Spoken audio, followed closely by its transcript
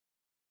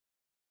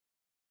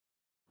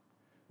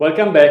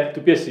Welcome back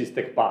to PSC's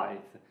TechPyth.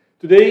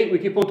 Today we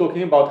keep on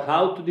talking about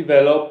how to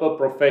develop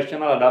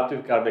professional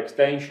adaptive card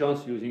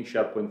extensions using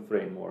SharePoint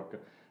Framework.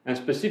 And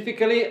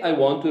specifically I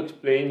want to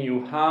explain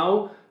you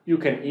how you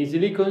can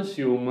easily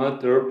consume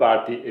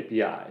third-party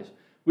APIs,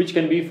 which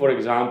can be, for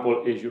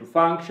example, Azure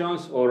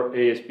Functions or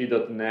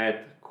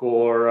ASP.NET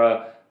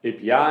Core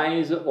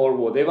APIs or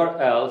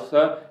whatever else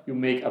you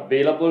make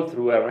available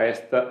through a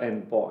REST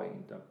endpoint.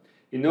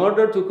 In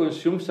order to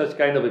consume such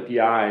kind of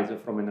APIs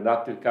from an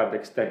adaptive card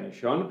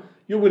extension,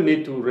 you will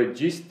need to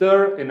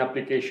register an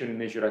application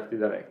in Azure Active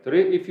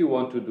Directory if you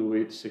want to do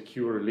it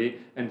securely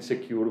and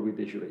secure with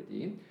Azure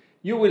AD.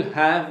 You will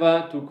have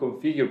to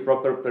configure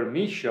proper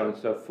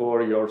permissions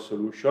for your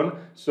solution,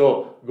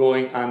 so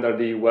going under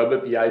the Web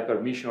API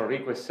permission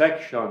request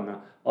section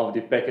of the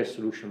package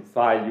solution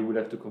file, you will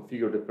have to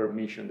configure the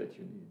permission that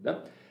you need.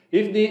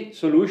 If the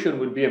solution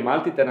will be a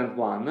multi-tenant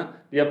one,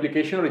 the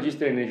application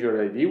registered in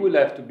Azure AD will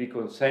have to be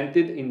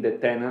consented in the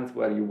tenant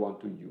where you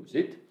want to use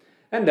it.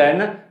 And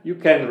then you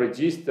can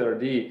register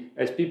the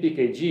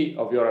SPFx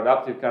of your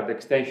adaptive card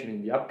extension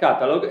in the app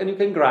catalog, and you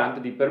can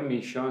grant the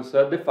permissions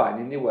defined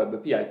in the Web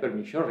API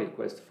permission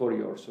request for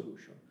your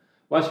solution.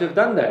 Once you've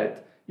done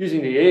that,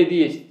 using the AAD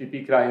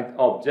HTTP client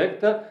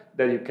object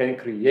that you can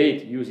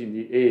create using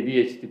the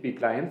AAD HTTP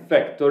client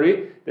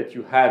factory that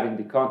you have in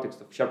the context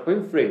of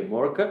SharePoint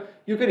Framework,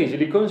 you can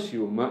easily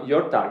consume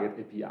your target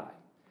API.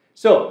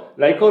 So,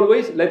 like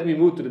always, let me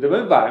move to the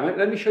demo environment.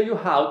 Let me show you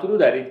how to do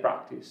that in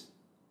practice.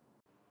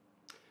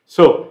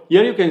 So,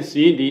 here you can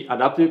see the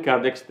adaptive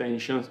card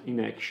extensions in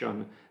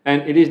action.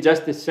 And it is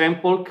just a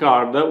sample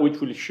card which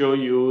will show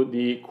you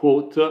the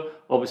quote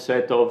of a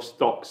set of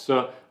stocks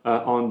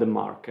on the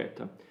market.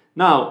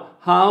 Now,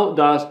 how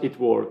does it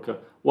work?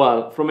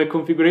 Well, from a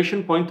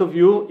configuration point of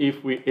view,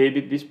 if we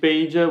edit this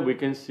page, we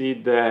can see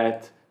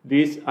that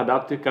this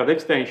adaptive card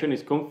extension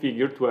is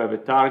configured to have a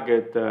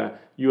target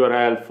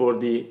URL for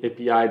the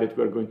API that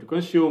we are going to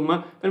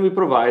consume, and we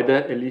provide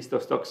a list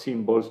of stock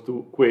symbols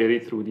to query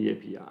through the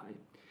API.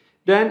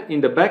 Then, in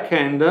the back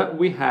end,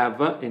 we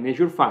have an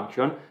Azure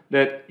function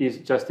that is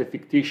just a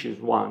fictitious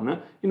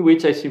one, in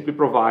which I simply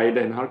provide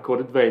an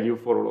hard-coded value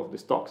for all of the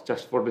stocks,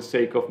 just for the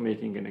sake of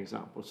making an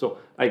example. So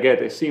I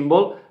get a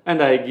symbol,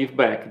 and I give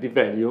back the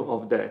value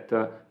of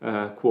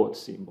that quote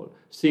symbol.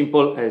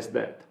 Simple as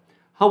that.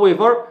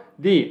 However,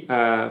 the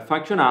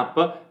function app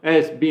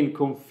has been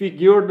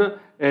configured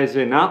as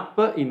an app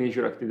in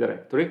Azure Active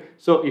Directory.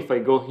 So if I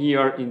go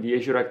here in the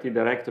Azure Active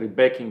Directory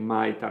backing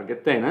my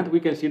target tenant,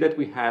 we can see that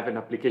we have an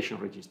application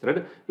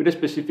registered with a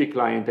specific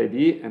client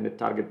ID and the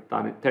target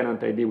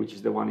tenant ID, which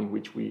is the one in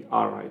which we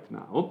are right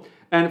now.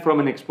 And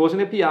from an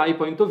exposing API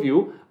point of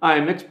view, I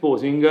am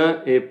exposing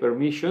a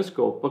permission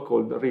scope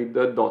called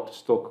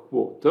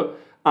read.stockQuote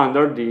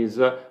under this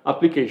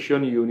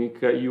application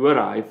unique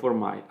URI for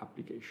my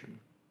application.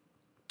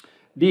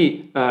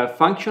 The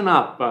function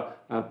app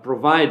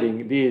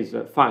providing this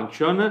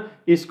function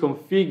is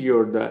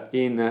configured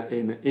in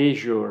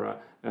Azure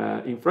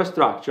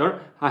infrastructure.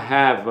 I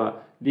have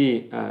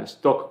the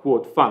stock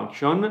quote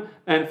function,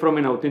 and from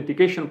an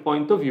authentication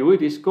point of view,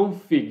 it is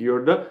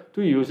configured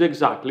to use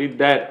exactly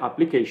that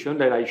application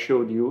that I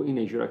showed you in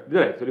Azure Active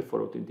Directory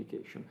for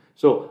authentication.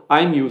 So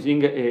I'm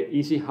using an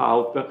easy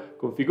out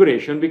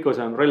configuration because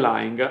I'm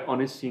relying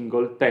on a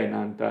single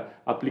tenant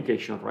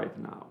application right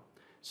now.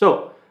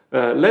 So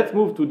let's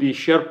move to the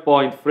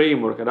SharePoint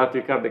Framework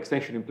Adaptive Card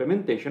Extension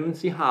implementation and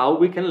see how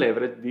we can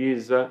leverage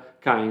this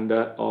kind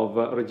of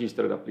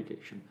registered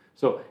application.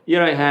 So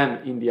here I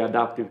am in the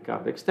Adaptive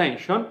Card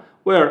Extension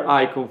where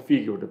I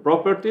configure the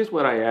properties,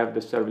 where I have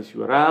the service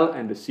URL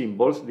and the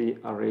symbols, the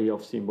array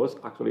of symbols,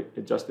 actually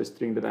just a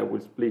string that I will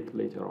split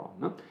later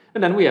on.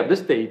 And then we have the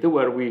state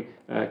where we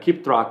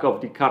keep track of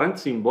the current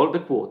symbol, the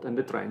quote, and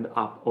the trend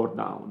up or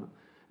down.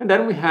 And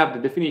then we have the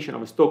definition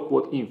of a stock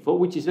quote info,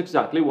 which is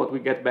exactly what we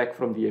get back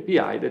from the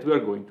API that we are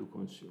going to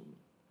consume.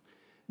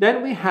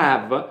 Then we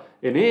have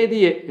an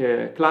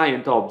AAD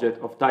client object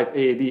of type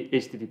AAD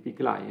HTTP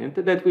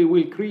client that we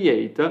will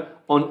create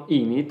on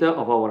init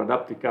of our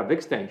adaptive card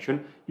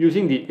extension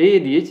using the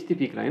AAD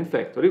HTTP client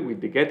factory with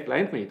the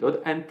getClient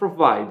method and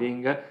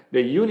providing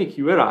the unique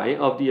URI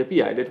of the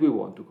API that we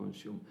want to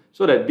consume,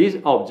 so that this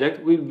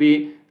object will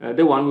be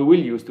the one we will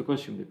use to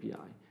consume the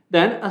API.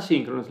 Then,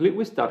 asynchronously,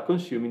 we start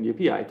consuming the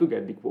API to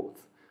get the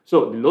quotes.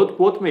 So, the load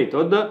quote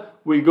method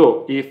will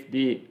go, if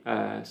the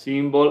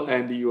symbol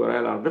and the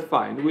URL are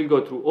defined, will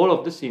go through all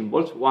of the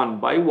symbols one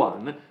by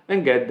one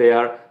and get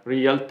their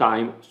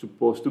real-time,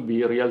 supposed to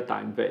be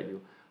real-time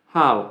value.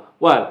 How?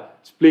 Well,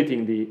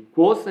 splitting the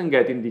quotes and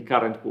getting the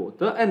current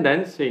quote, and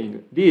then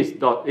saying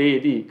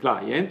this.aad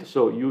client,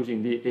 so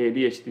using the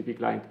AAD HTTP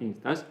client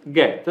instance,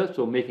 get,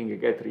 so making a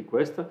get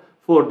request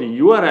for the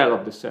URL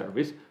of the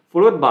service,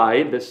 followed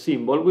by the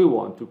symbol we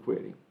want to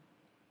query.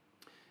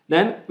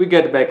 Then we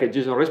get back a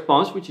JSON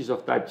response, which is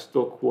of type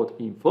stock quote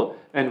info,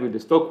 and with the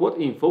stock quote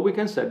info we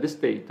can set the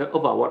state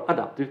of our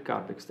adaptive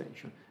card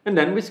extension. And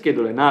then we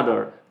schedule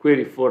another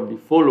query for the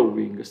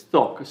following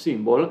stock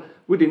symbol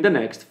within the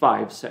next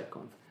 5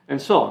 seconds,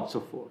 and so on and so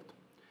forth.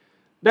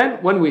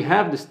 Then, when we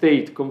have the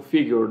state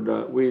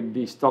configured with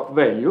the stock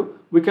value,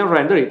 we can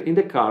render it in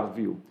the card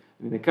view.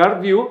 In the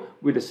card view,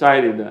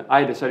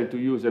 I decided to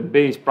use a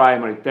base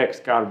primary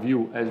text card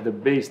view as the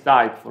base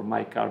type for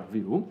my card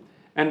view,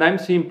 and I'm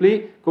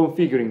simply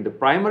configuring the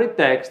primary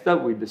text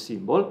with the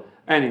symbol,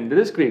 and in the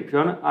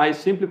description, I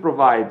simply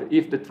provide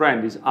if the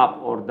trend is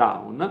up or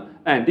down,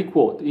 and the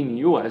quote in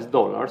US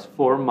dollars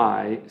for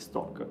my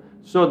stock,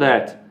 so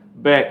that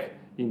back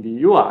in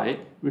the UI,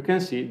 we can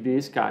see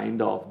this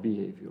kind of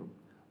behavior.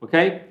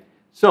 Okay?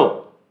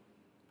 So,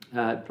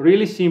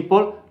 really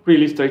simple,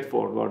 really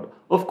straightforward.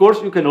 Of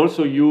course, you can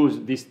also use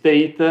this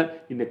state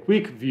in a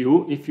quick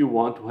view if you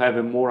want to have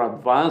a more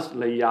advanced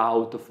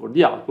layout for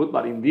the output,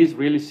 but in this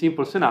really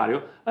simple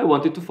scenario, I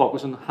wanted to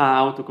focus on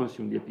how to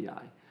consume the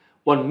API.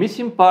 One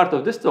missing part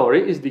of the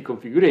story is the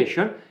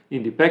configuration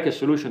in the package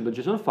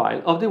solution.json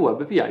file of the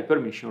web API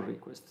permission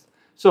requests.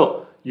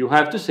 So, you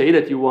have to say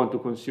that you want to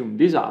consume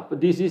this app.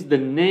 This is the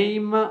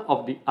name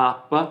of the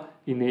app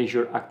in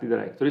Azure Active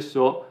Directory,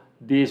 so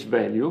this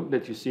value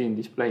that you see in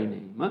display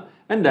name,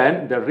 and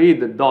then the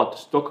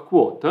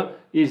read.stockQuote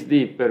is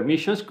the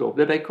permission scope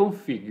that I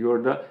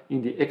configured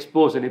in the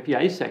expose an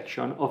API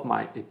section of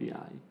my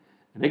API.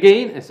 And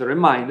again, as a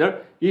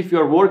reminder, if you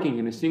are working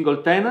in a single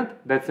tenant,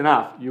 that's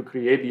enough. You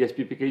create the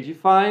SPFx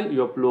file,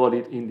 you upload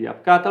it in the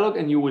app catalog,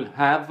 and you will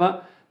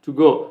have to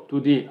go to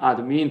the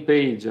admin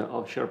page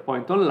of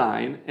SharePoint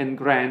Online and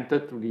grant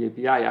to the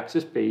API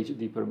access page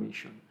the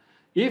permission.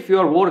 If you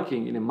are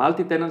working in a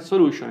multi-tenant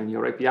solution and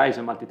your API is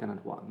a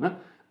multi-tenant one,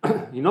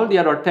 in all the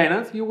other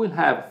tenants, you will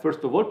have,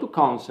 first of all, to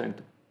consent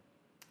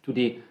to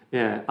the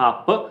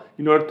app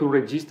in order to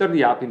register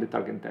the app in the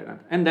target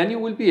tenant. And then you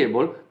will be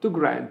able to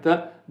grant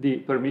the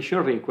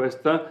permission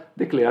request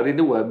declared in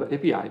the web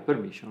API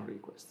permission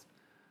request.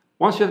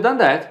 Once you have done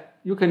that,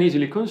 you can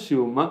easily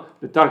consume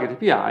the target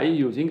API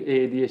using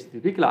the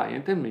HTTP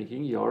client and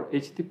making your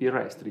HTTP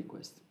REST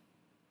request.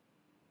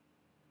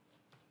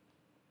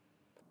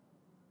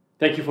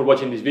 Thank you for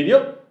watching this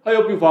video. I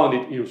hope you found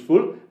it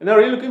useful, and I'm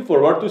really looking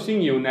forward to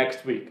seeing you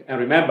next week. And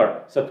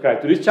remember,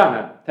 subscribe to this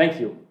channel. Thank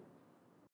you.